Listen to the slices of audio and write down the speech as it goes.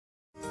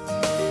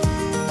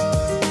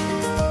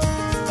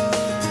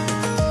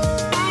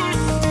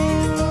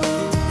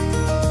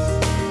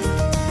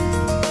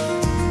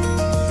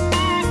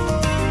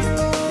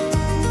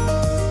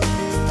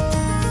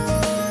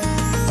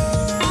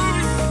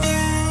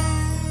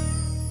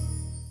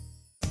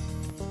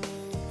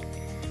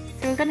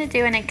going to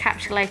do an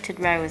encapsulated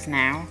rose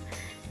now.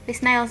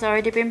 This nail's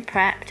already been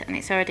prepped and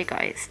it's already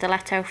got its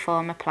stiletto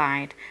form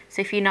applied.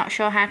 So if you're not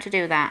sure how to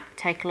do that,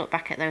 take a look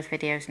back at those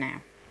videos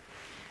now.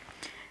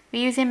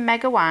 We're using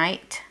Mega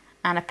White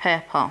and a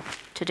purple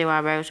to do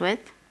our rose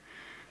with.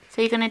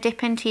 So you're going to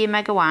dip into your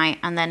Mega White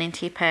and then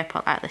into your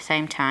purple at the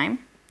same time,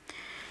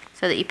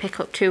 so that you pick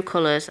up two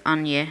colours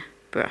on your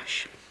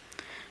brush.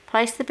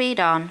 Place the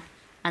bead on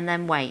and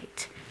then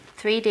wait.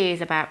 3D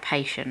is about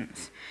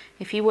patience.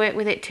 If you work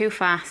with it too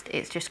fast,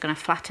 it's just going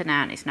to flatten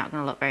out and it's not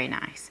going to look very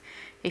nice.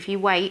 If you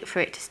wait for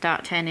it to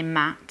start turning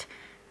matte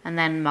and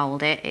then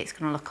mould it, it's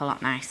going to look a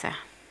lot nicer.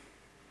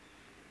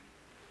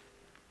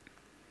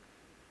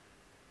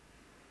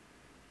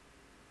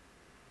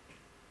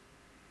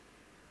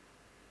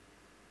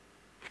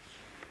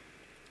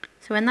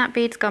 So when that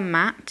bead's gone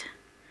matte,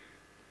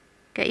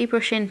 get your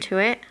brush into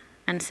it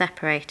and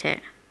separate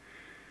it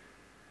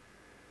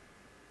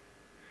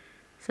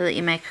so that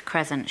you make a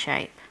crescent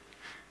shape.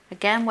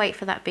 Again, wait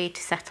for that bead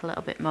to set a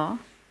little bit more.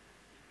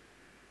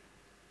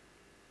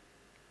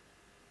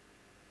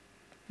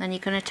 Then you're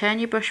going to turn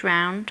your brush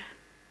round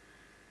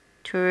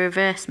to a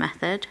reverse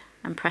method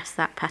and press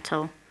that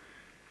petal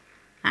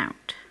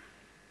out.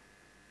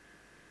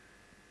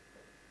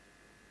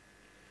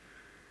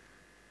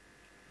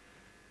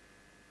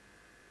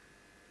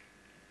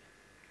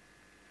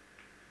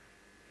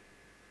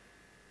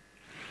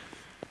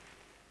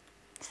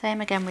 Same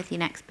again with your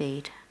next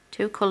bead.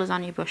 Two colours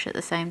on your brush at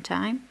the same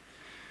time.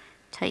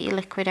 Take your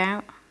liquid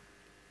out.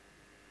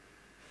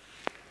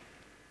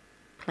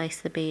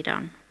 Place the bead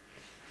on.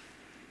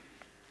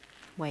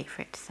 Wait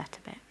for it to set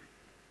a bit.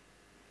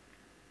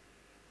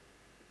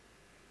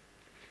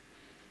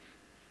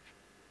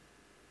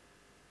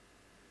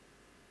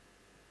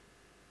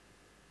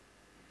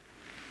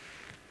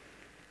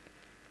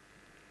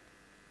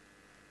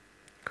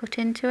 Cut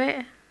into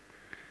it.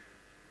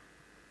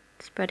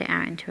 Spread it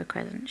out into a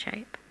crescent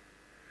shape.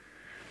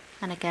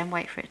 And again,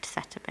 wait for it to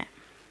set a bit.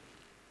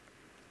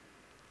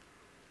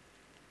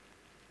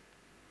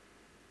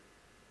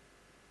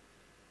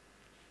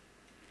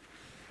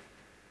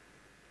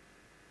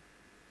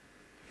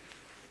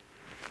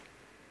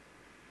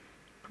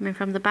 Coming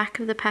from the back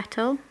of the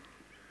petal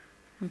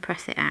and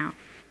press it out.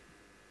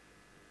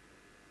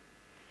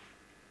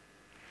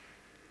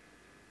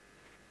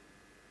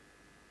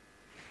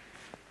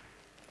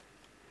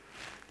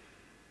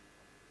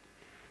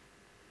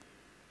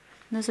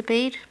 Another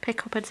bead,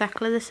 pick up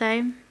exactly the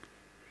same,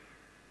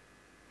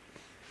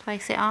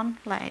 place it on,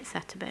 let it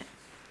set a bit.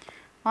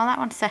 While that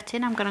one's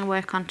setting, I'm going to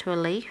work onto a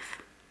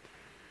leaf.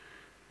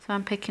 So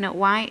I'm picking up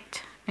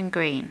white and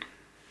green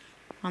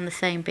on the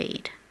same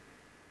bead.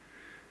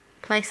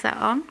 Place that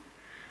on.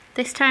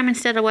 This time,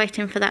 instead of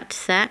waiting for that to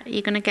set,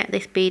 you're going to get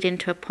this bead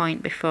into a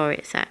point before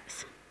it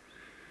sets.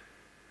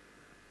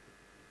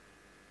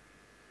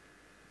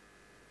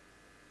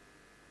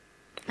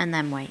 And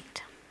then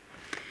wait.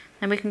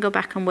 Then we can go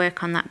back and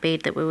work on that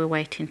bead that we were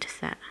waiting to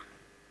set.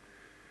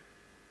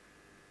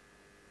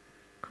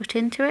 Cut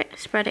into it,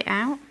 spread it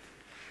out,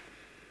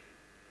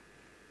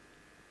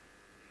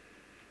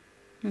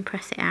 and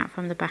press it out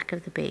from the back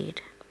of the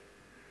bead.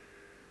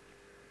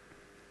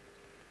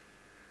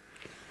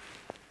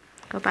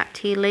 Go back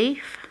to your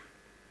leaf.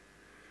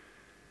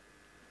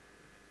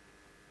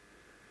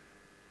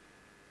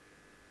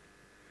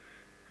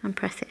 And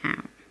press it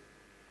out.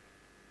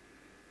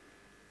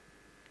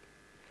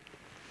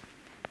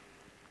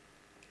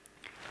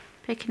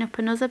 Picking up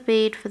another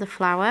bead for the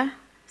flower,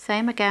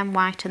 same again,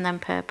 white and then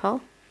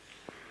purple,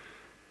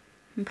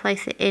 and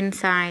place it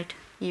inside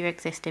your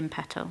existing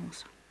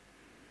petals.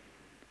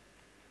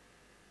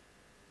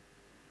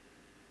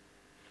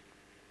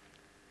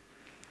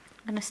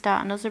 I'm going to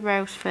start another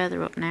rose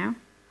further up now,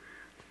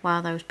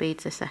 while those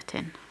beads are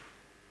setting.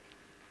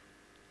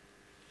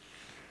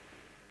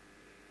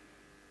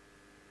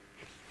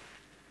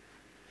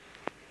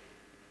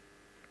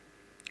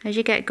 As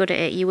you get good at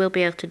it, you will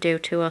be able to do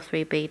 2 or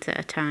 3 beads at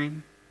a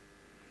time.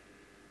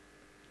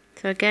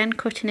 So again,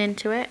 cutting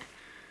into it,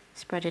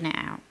 spreading it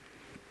out.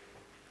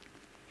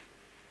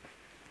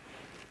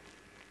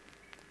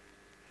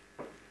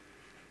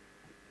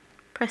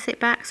 Press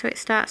it back so it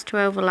starts to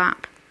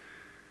overlap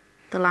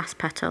the last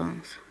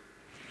petals.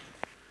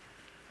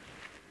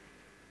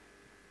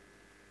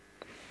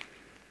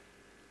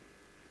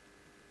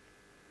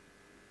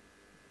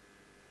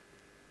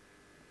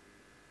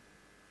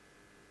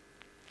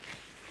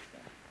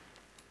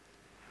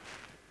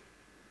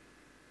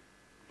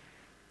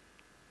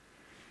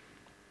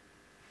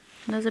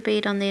 Another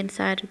bead on the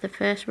inside of the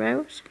first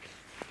rose.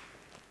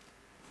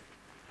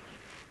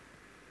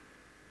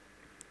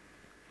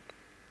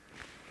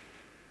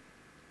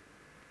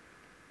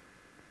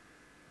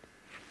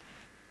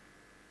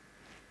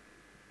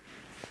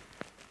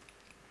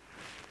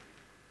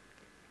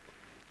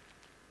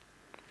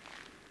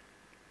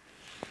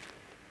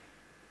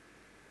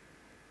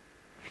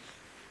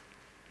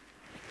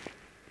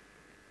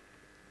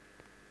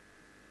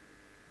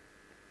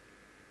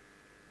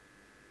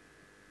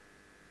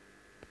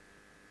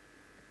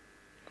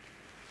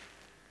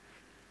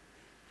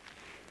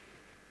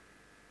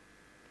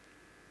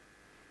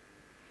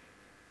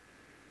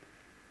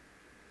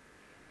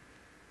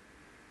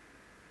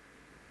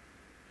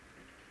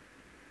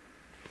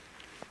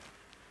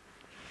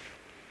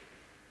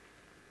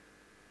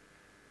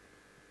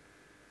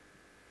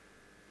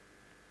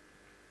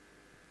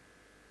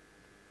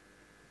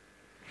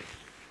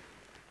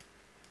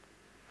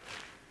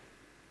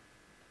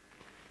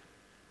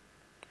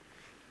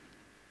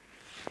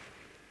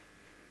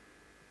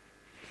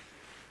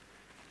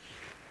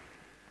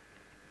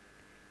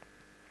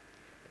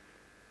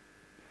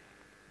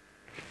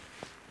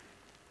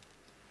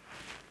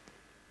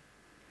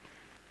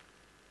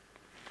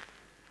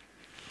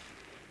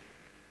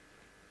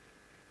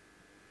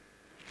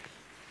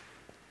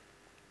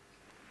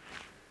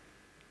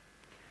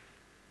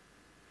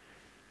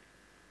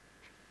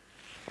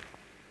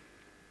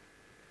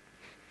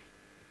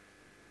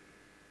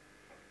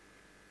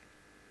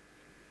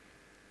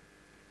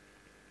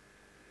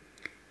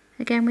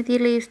 Again, with your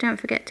leaves, don't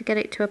forget to get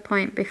it to a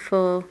point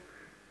before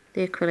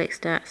the acrylic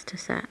starts to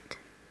set.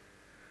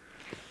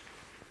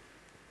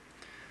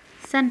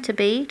 Centre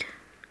bead,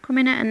 come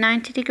in at a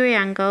 90-degree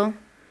angle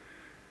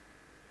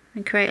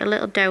and create a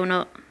little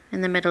donut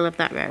in the middle of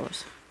that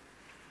rose.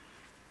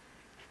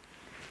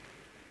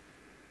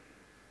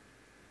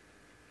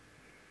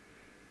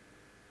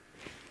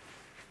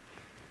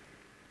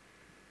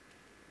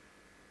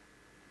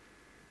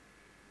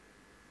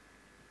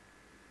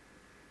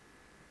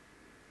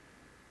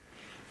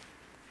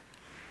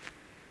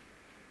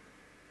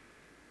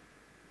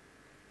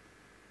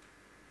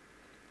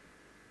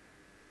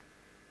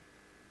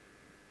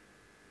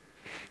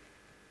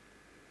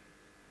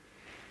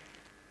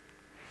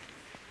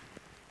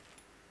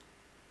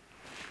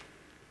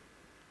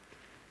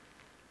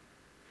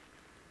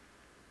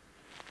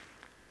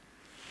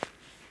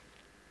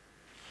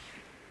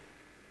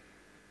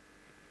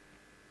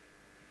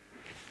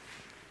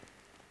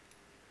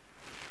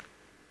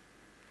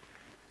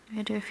 I'm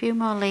going to do a few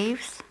more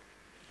leaves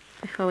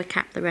before we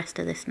cap the rest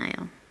of this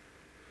nail.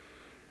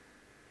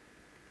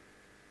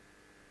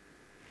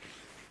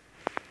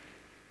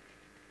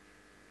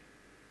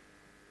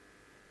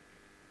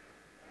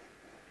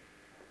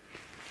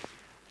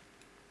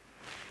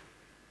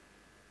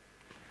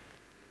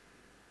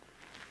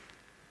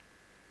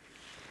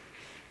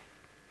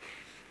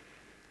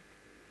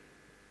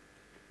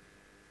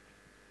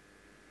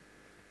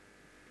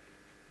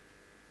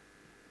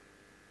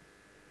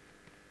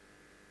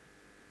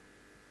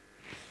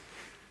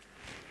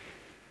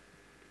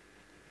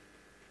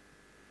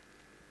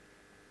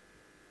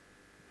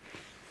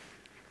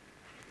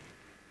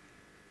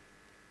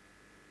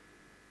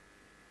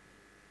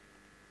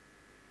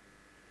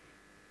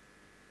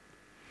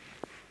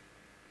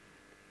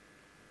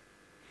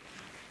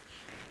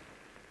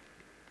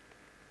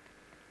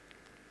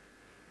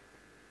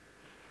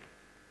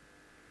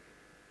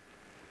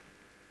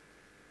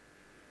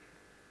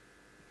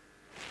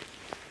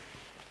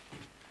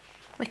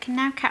 We can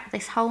now cap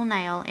this whole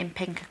nail in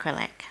pink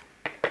acrylic.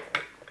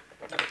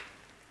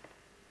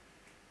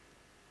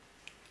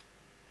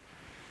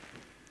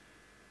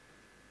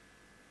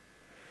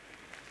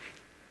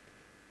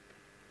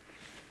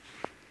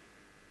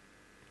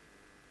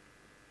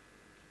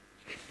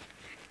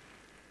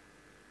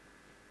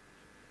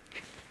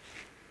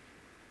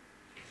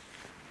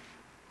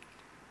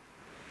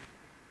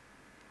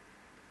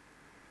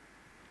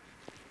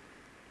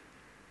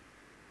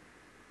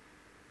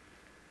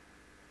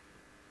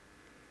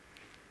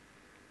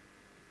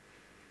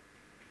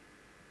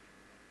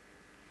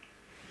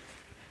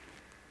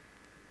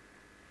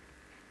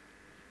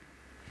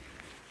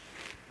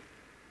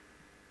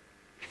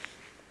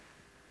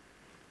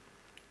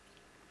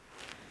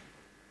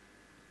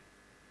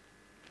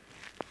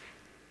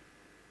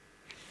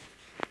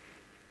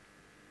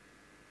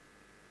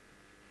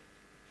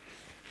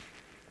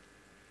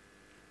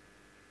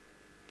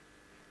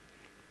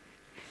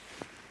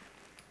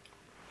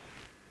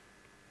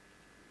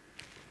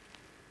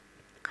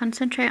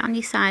 Concentrate on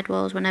your side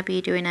walls whenever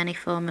you're doing any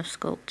form of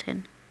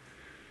sculpting.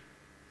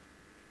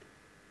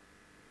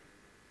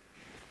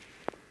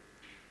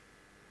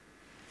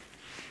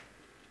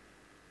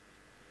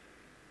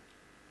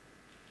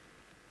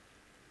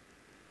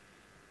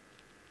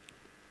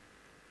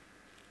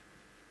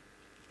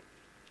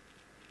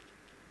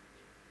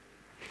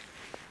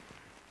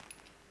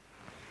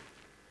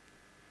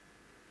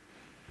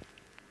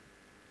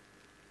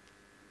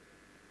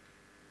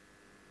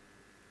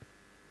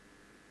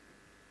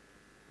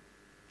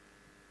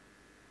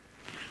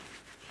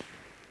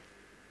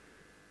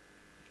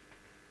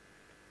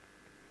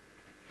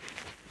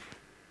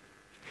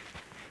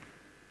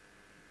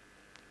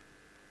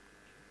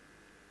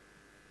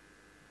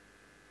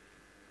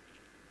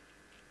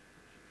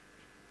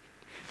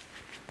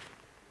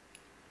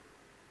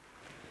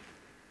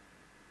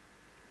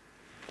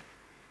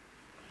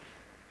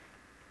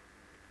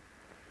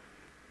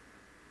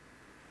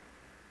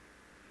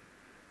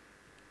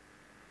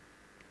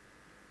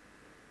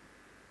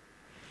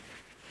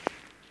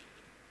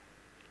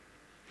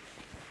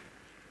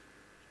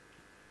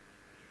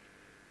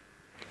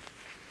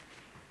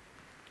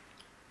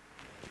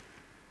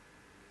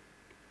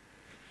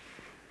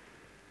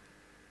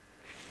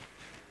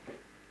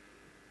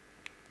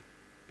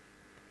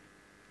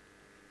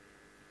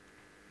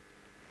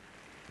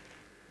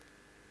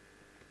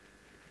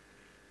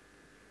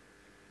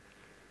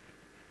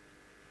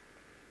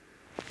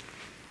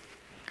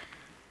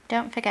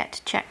 Don't forget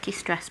to check your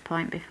stress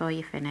point before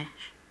you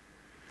finish.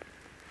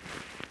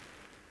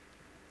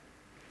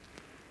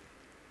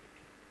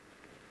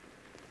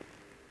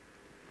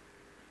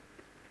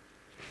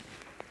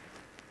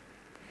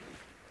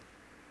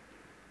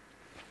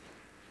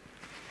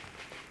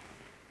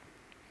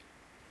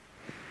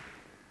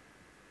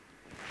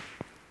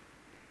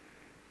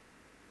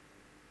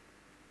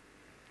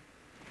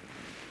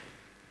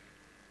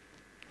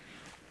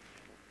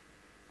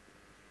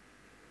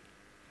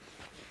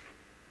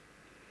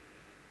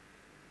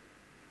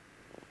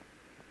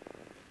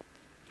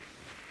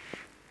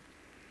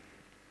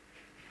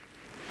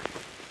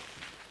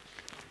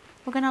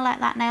 We're going to let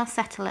that nail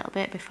set a little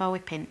bit before we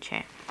pinch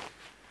it.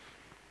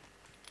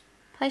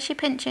 Place your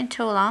pinching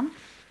tool on.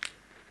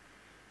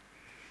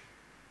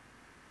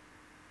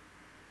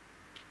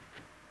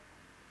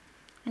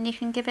 And you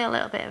can give it a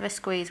little bit of a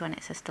squeeze when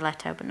it's a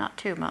stiletto, but not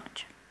too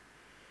much.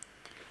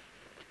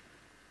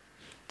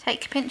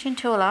 Take your pinching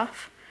tool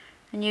off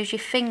and use your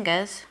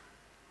fingers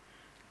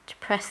to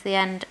press the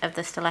end of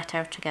the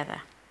stiletto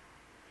together.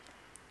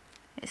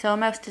 It's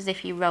almost as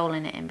if you're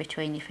rolling it in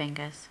between your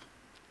fingers.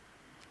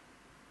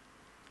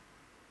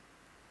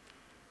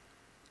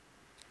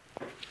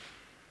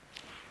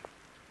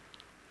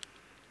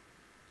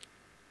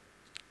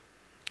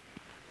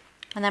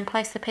 And then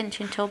place the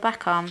pinching tool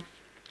back on.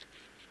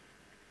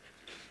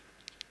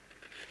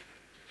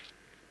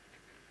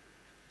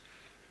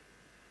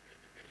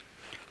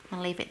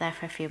 And leave it there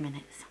for a few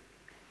minutes.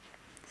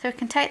 So we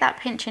can take that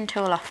pinching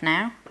tool off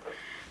now,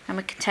 and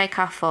we can take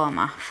our form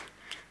off.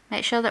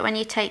 Make sure that when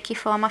you take your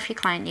form off your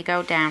client, you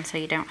go down so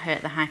you don't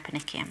hurt the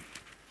hyponychium.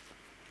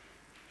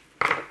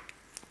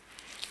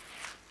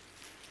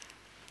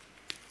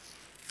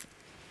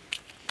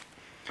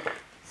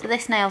 So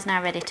this nail's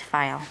now ready to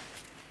file.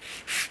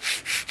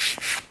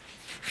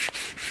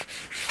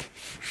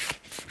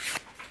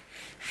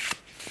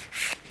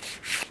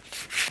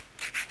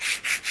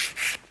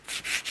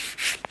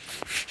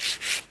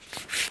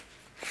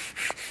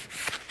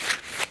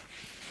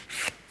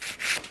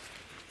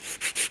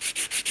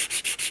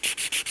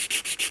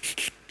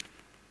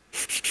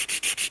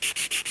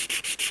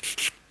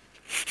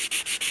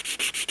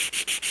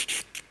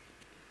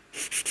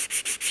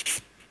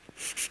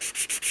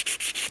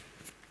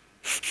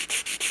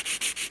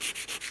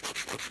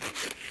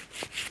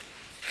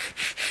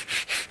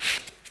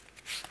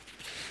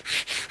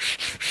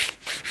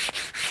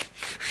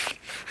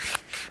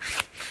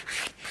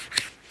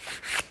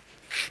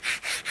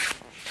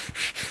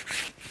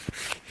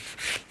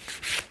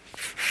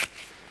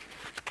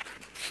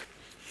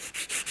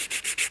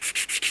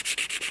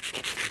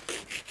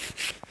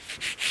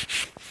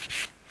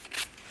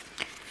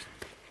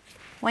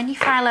 When you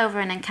file over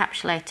an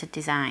encapsulated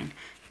design,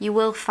 you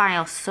will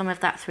file some of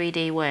that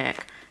 3D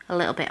work a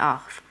little bit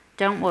off.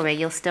 Don't worry,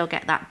 you'll still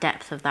get that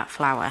depth of that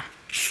flower.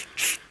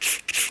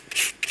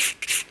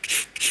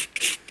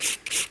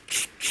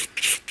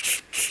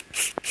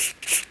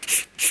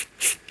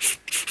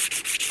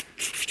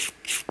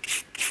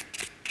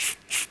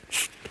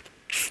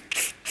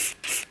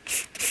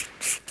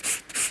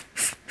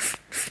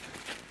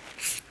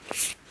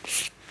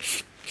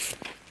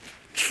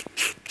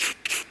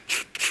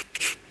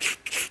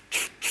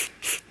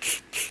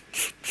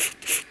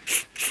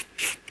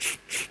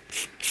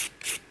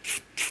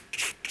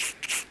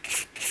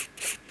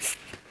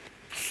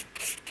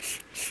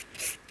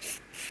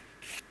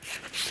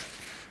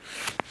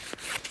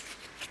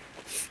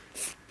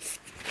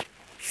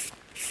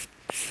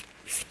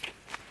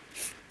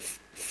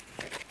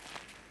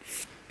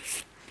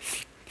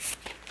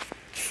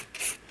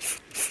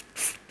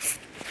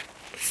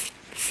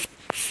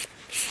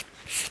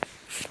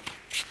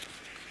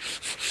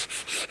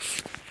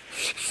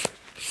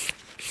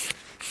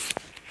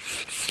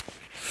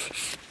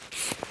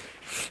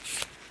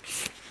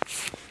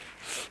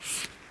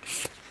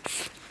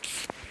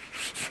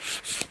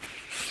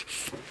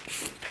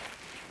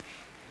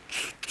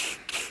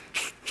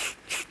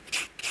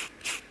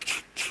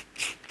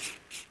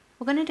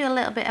 We're going to do a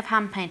little bit of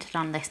hand painted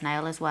on this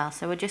nail as well,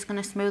 so we're just going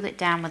to smooth it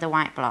down with a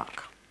white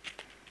block.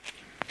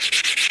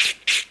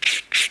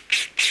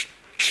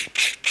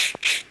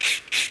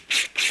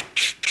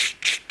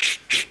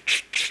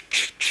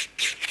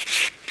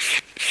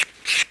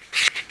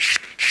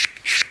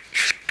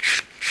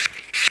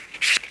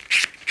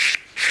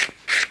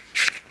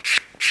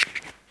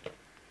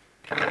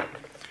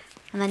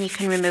 And then you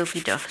can remove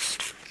your dust.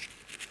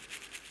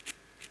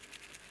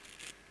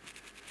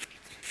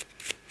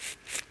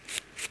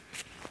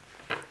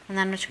 And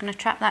then we're just going to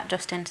trap that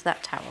dust into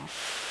that towel.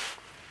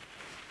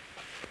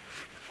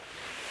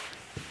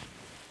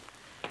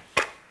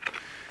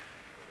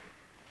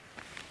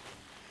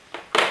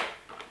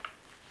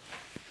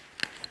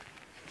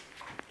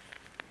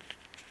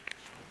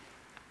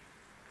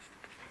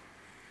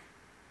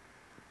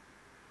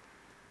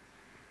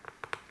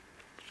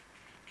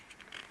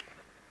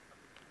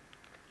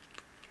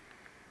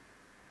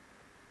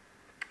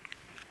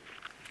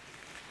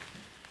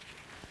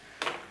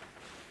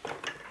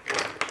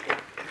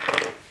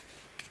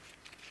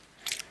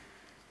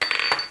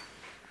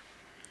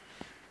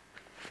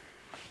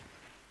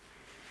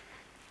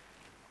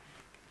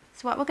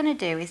 So what we're going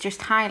to do is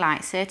just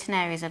highlight certain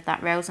areas of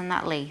that rose and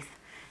that leaf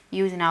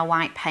using our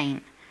white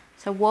paint.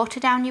 So water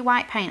down your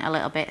white paint a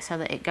little bit so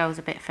that it goes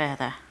a bit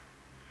further.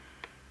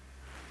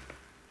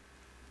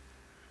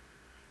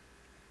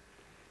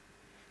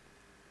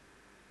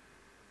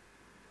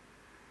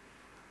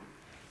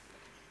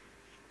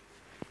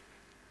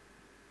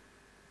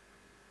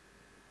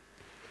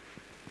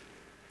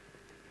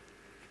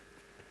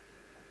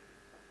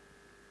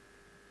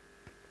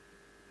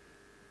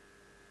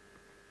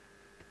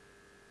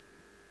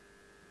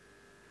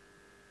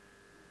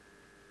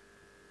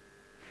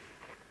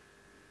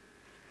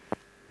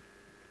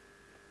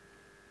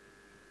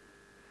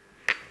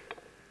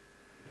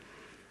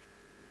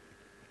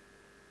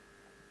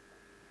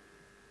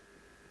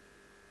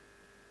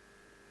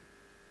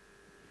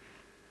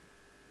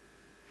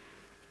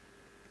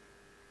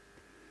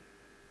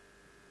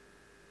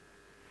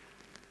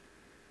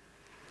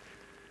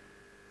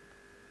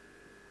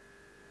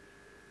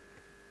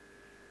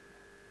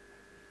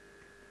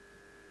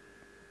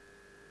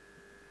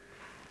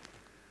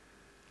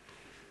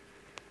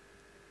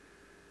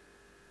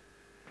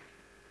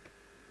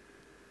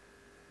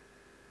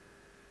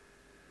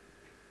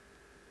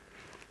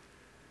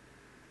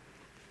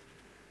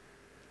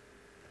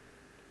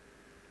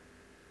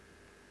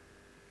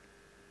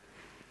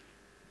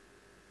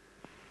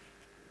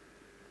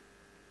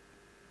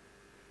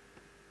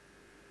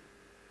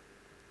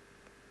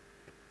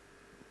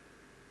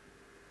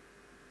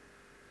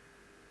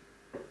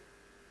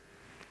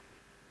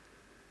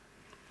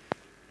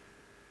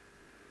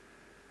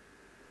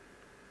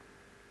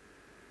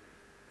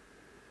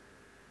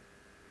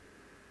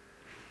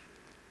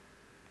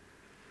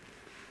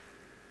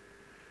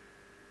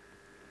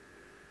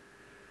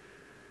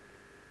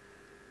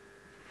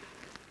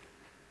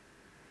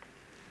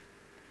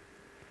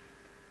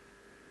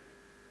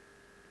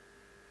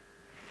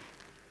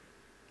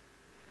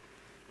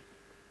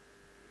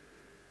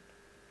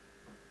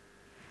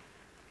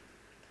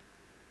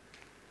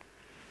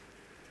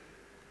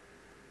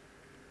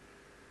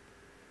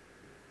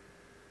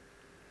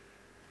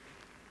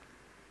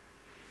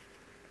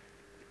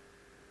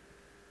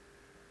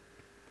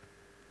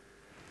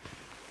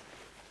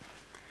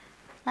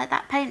 Let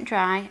that paint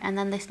dry and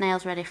then this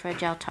nail's ready for a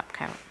gel top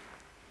coat.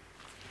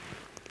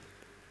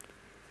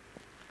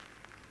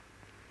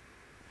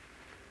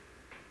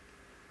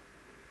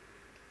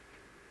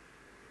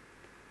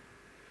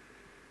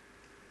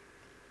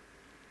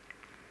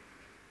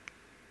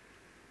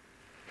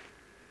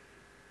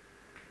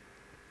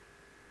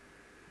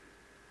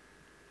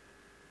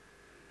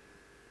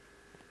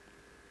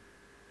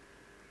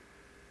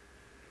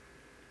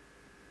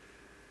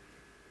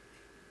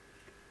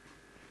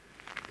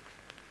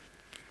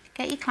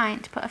 Get your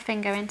client to put a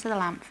finger into the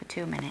lamp for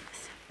 2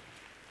 minutes.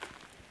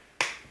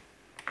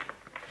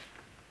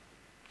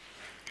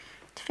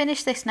 To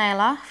finish this nail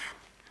off,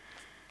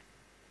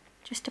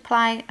 just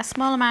apply a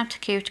small amount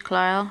of cuticle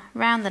oil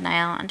around the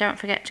nail and don't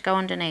forget to go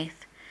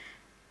underneath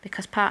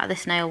because part of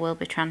this nail will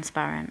be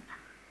transparent.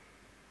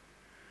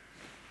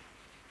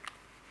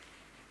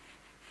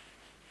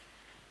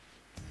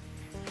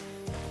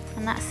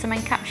 And that's some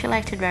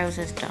encapsulated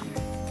roses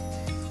done.